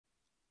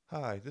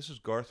Hi, this is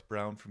Garth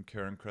Brown from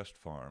Carencrest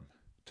Farm.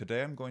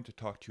 Today I'm going to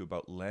talk to you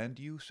about land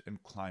use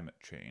and climate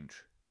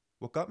change.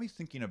 What got me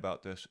thinking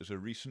about this is a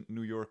recent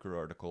New Yorker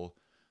article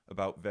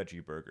about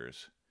veggie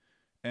burgers.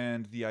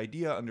 And the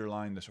idea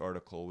underlying this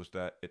article was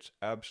that it's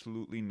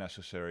absolutely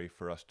necessary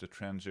for us to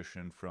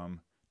transition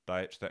from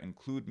diets that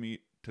include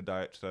meat to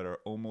diets that are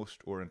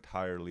almost or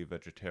entirely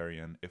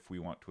vegetarian if we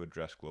want to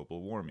address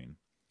global warming.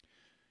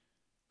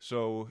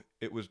 So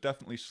it was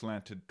definitely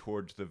slanted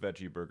towards the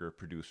veggie burger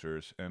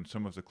producers, and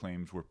some of the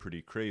claims were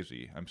pretty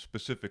crazy. I'm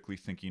specifically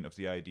thinking of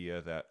the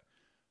idea that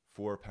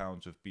 4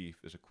 pounds of beef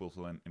is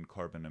equivalent in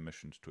carbon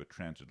emissions to a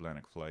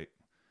transatlantic flight.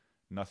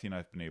 Nothing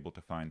I've been able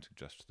to find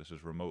suggests this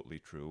is remotely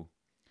true.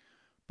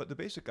 But the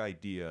basic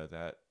idea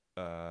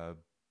that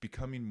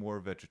becoming more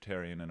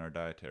vegetarian in our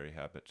dietary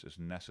habits is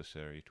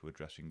necessary to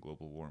addressing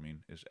global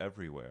warming is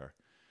everywhere.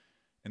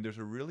 And there's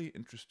a really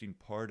interesting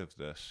part of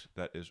this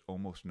that is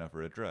almost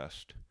never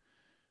addressed.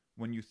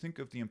 When you think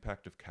of the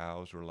impact of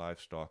cows or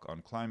livestock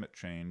on climate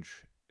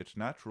change, it's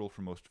natural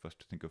for most of us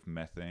to think of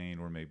methane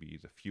or maybe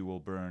the fuel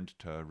burned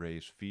to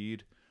raise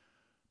feed.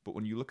 But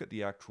when you look at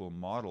the actual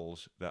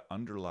models that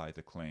underlie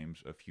the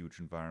claims of huge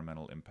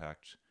environmental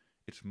impacts,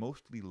 it's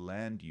mostly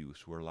land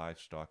use where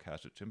livestock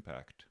has its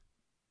impact.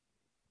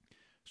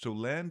 So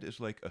land is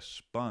like a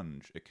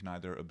sponge. It can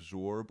either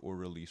absorb or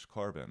release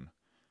carbon.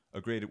 A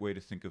great way to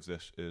think of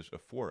this is a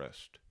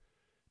forest.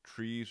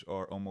 Trees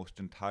are almost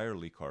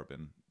entirely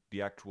carbon.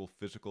 The actual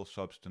physical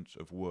substance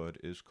of wood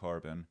is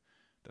carbon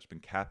that's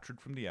been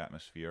captured from the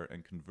atmosphere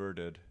and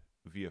converted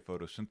via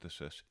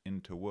photosynthesis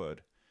into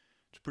wood.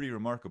 It's pretty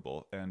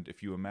remarkable, and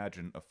if you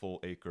imagine a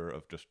full acre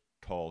of just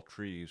tall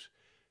trees,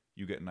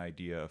 you get an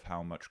idea of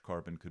how much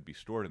carbon could be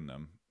stored in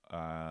them.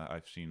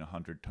 I've seen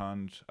 100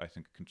 tons, I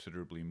think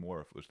considerably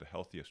more if it was the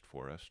healthiest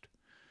forest.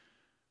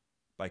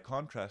 By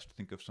contrast,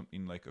 think of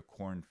something like a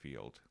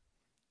cornfield.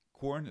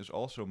 Corn is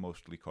also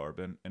mostly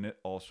carbon, and it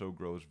also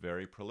grows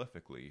very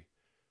prolifically.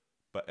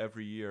 But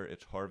every year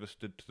it's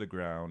harvested to the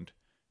ground,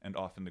 and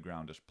often the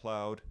ground is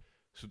plowed,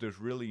 so there's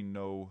really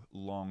no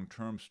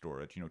long-term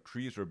storage.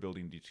 Trees are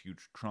building these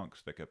huge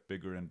trunks that get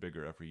bigger and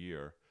bigger every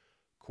year.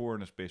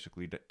 Corn is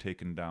basically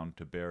taken down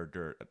to bare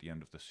dirt at the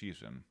end of the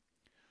season.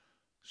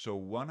 So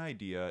one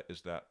idea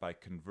is that by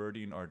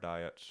converting our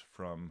diets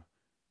from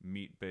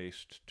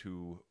meat-based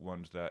to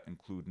ones that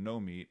include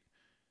no meat,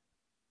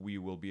 we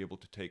will be able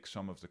to take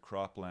some of the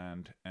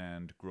cropland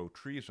and grow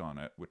trees on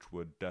it, which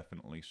would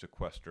definitely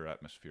sequester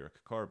atmospheric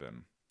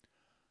carbon.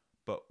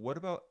 But what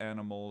about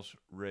animals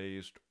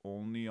raised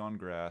only on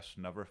grass,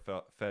 never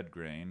fed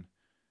grain,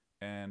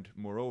 and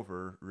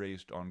moreover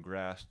raised on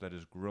grass that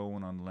is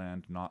grown on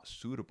land not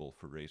suitable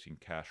for raising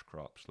cash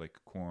crops like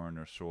corn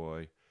or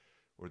soy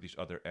or these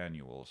other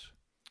annuals?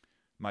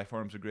 My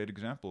farm's a great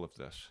example of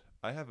this.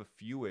 I have a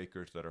few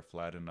acres that are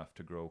flat enough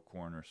to grow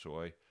corn or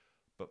soy,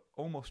 but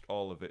almost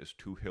all of it is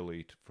too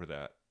hilly for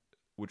that,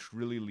 which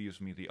really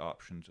leaves me the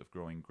options of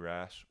growing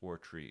grass or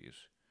trees.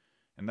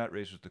 And that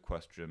raises the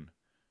question,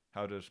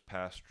 how does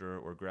pasture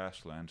or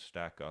grassland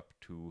stack up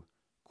to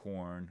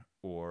corn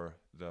or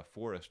the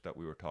forest that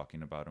we were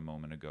talking about a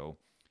moment ago,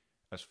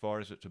 as far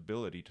as its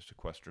ability to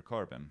sequester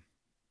carbon?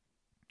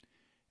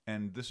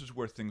 And this is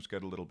where things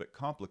get a little bit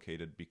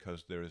complicated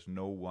because there is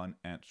no one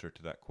answer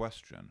to that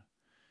question.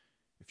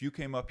 If you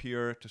came up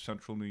here to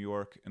central New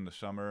York in the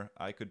summer,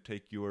 I could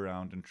take you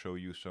around and show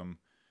you some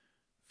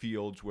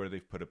fields where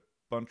they've put a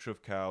bunch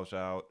of cows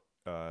out,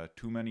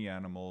 too many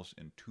animals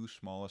in too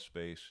small a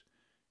space,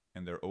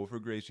 and they're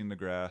overgrazing the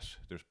grass,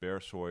 there's bare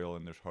soil,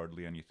 and there's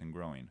hardly anything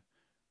growing.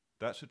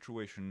 That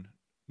situation,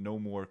 no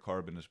more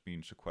carbon is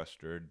being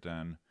sequestered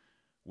than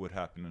would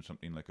happen in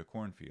something like a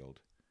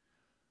cornfield.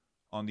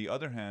 On the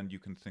other hand, you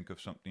can think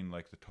of something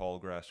like the tall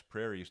grass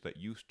prairies that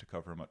used to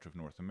cover much of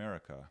North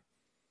America.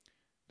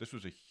 This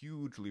was a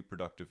hugely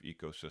productive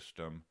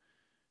ecosystem,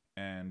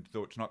 and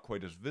though it's not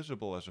quite as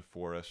visible as a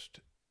forest,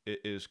 it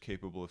is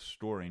capable of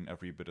storing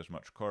every bit as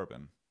much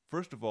carbon.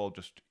 First of all,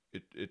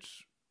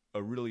 it's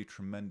a really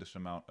tremendous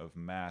amount of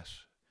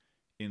mass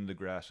in the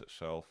grass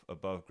itself,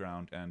 above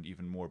ground and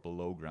even more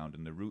below ground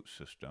in the root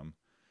system.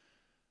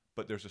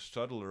 But there's a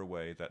subtler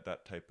way that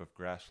that type of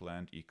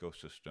grassland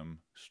ecosystem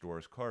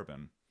stores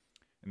carbon,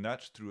 and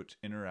that's through its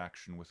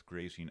interaction with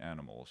grazing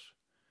animals.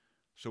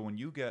 So when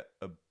you get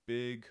a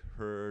big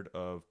herd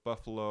of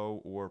buffalo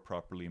or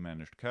properly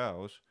managed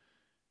cows,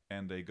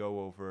 and they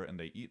go over and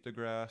they eat the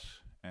grass,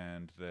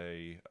 and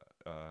they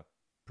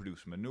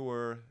produce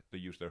manure, they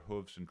use their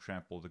hooves and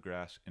trample the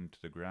grass into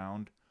the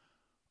ground,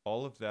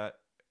 all of that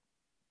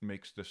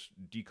makes this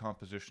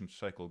decomposition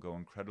cycle go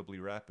incredibly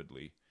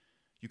rapidly.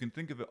 You can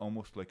think of it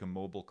almost like a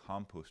mobile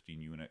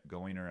composting unit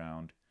going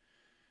around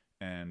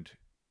and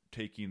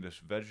taking this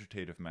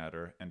vegetative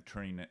matter and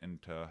turning it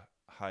into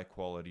high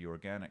quality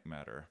organic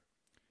matter.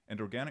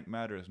 And organic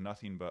matter is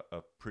nothing but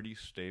a pretty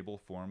stable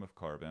form of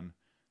carbon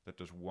that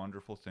does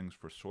wonderful things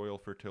for soil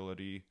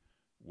fertility,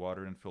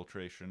 water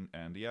infiltration,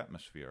 and the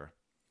atmosphere.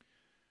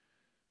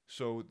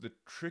 So the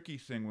tricky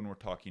thing when we're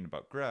talking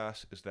about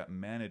grass is that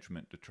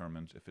management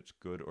determines if it's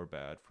good or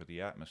bad for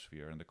the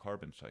atmosphere and the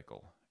carbon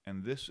cycle.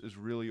 And this is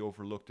really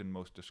overlooked in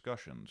most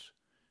discussions.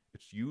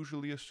 It's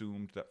usually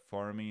assumed that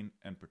farming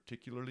and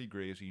particularly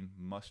grazing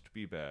must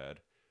be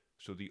bad,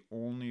 so the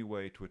only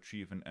way to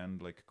achieve an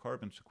end like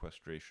carbon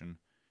sequestration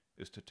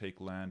is to take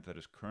land that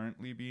is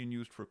currently being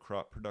used for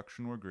crop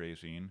production or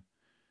grazing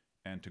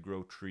and to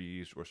grow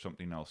trees or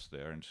something else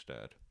there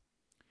instead.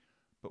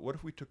 But what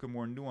if we took a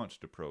more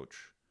nuanced approach?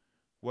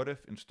 What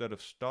if instead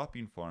of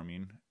stopping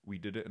farming, we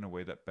did it in a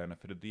way that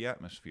benefited the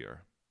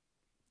atmosphere?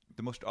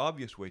 The most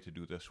obvious way to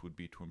do this would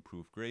be to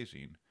improve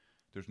grazing.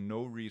 There's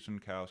no reason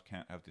cows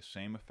can't have the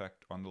same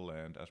effect on the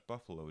land as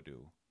buffalo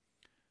do.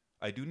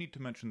 I do need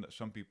to mention that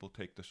some people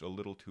take this a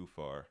little too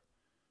far.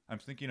 I'm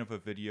thinking of a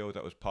video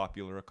that was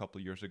popular a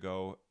couple years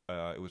ago.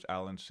 It was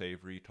Alan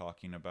Savory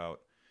talking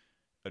about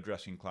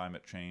addressing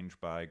climate change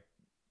by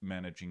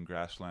managing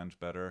grasslands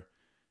better.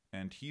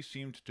 And he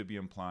seemed to be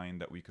implying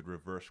that we could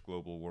reverse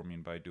global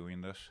warming by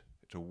doing this.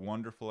 It's a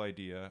wonderful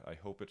idea. I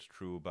hope it's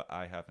true, but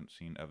I haven't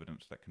seen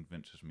evidence that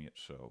convinces me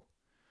it's so.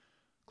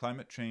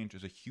 Climate change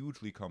is a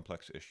hugely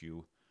complex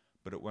issue,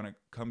 but when it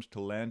comes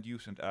to land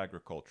use and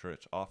agriculture,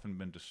 it's often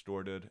been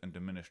distorted and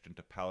diminished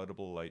into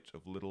palatable lights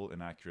of little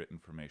inaccurate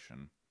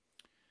information.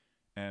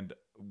 And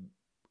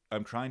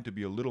I'm trying to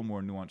be a little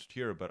more nuanced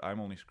here, but I'm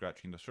only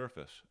scratching the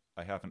surface.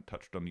 I haven't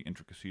touched on the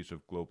intricacies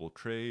of global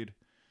trade,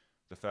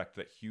 the fact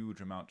that huge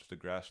amounts of the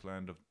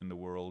grassland in the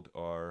world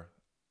are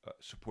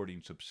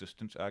supporting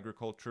subsistence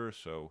agriculture,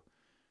 so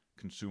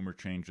consumer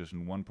changes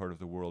in one part of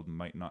the world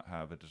might not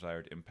have a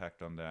desired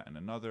impact on that in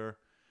another.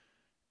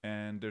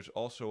 And there's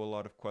also a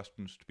lot of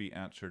questions to be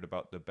answered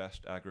about the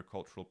best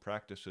agricultural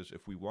practices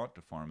if we want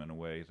to farm in a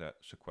way that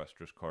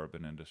sequesters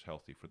carbon and is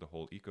healthy for the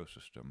whole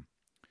ecosystem.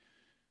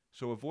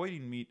 So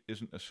avoiding meat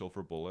isn't a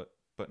silver bullet,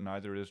 but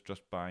neither is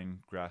just buying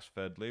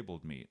grass-fed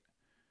labeled meat.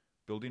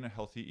 Building a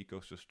healthy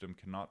ecosystem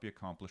cannot be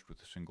accomplished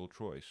with a single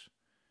choice.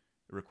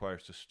 It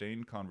requires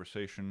sustained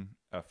conversation,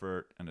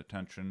 effort, and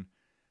attention,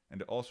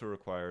 and it also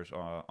requires,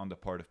 on the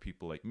part of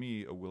people like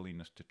me, a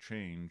willingness to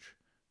change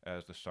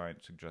as the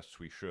science suggests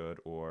we should,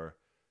 or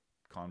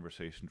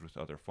conversations with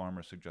other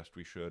farmers suggest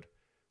we should,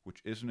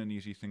 which isn't an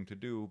easy thing to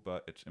do,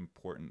 but it's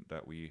important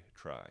that we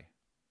try.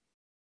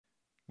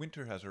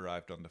 Winter has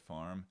arrived on the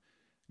farm.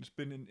 It's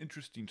been an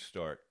interesting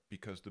start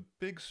because the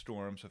big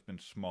storms have been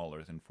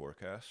smaller than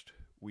forecast.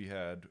 We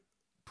had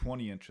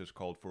 20 inches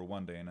called for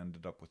one day and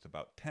ended up with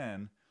about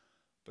 10,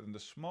 but then the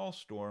small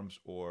storms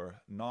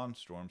or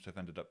non-storms have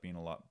ended up being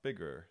a lot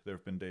bigger. There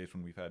have been days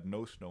when we've had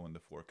no snow in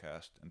the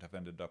forecast and have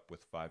ended up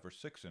with 5 or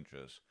 6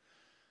 inches.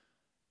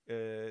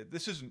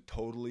 This isn't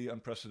totally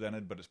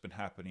unprecedented, but it's been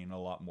happening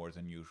a lot more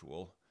than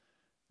usual.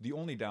 The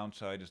only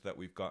downside is that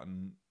we've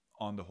gotten,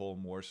 on the whole,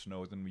 more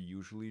snow than we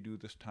usually do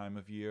this time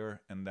of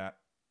year, and that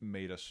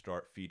made us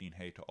start feeding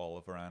hay to all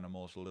of our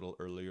animals a little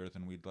earlier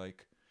than we'd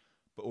like.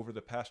 But over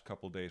the past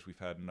couple days, we've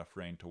had enough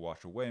rain to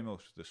wash away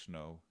most of the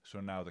snow,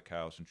 so now the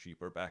cows and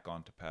sheep are back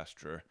onto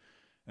pasture,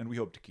 and we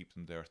hope to keep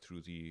them there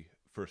through the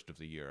first of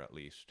the year at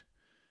least.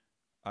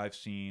 I've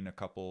seen a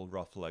couple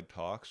rough-legged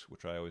hawks,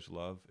 which I always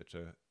love. It's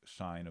a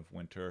sign of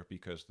winter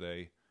because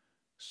they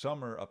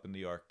summer up in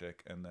the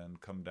Arctic and then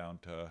come down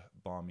to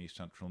balmy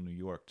central New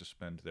York to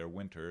spend their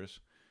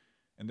winters.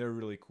 And they're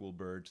really cool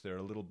birds. They're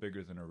a little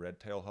bigger than a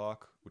red-tailed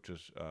hawk, which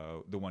is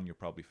the one you're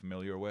probably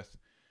familiar with.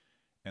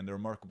 And the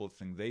remarkable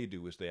thing they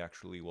do is they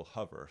actually will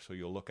hover. So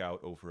you'll look out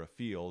over a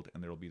field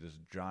and there'll be this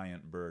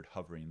giant bird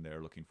hovering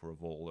there looking for a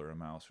vole or a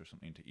mouse or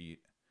something to eat.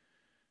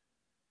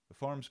 The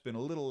farm's been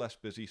a little less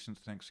busy since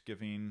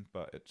Thanksgiving,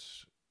 but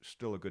it's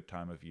still a good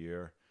time of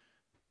year.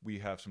 We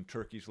have some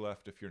turkeys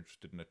left if you're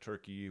interested in a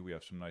turkey. We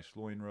have some nice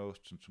loin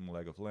roasts and some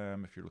leg of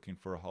lamb if you're looking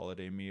for a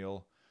holiday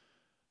meal.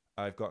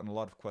 I've gotten a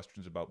lot of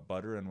questions about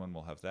butter and when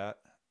we'll have that.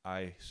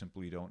 I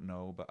simply don't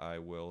know, but I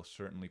will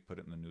certainly put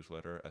it in the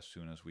newsletter as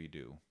soon as we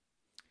do.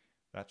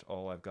 That's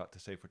all I've got to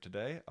say for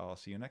today. I'll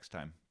see you next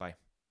time. Bye.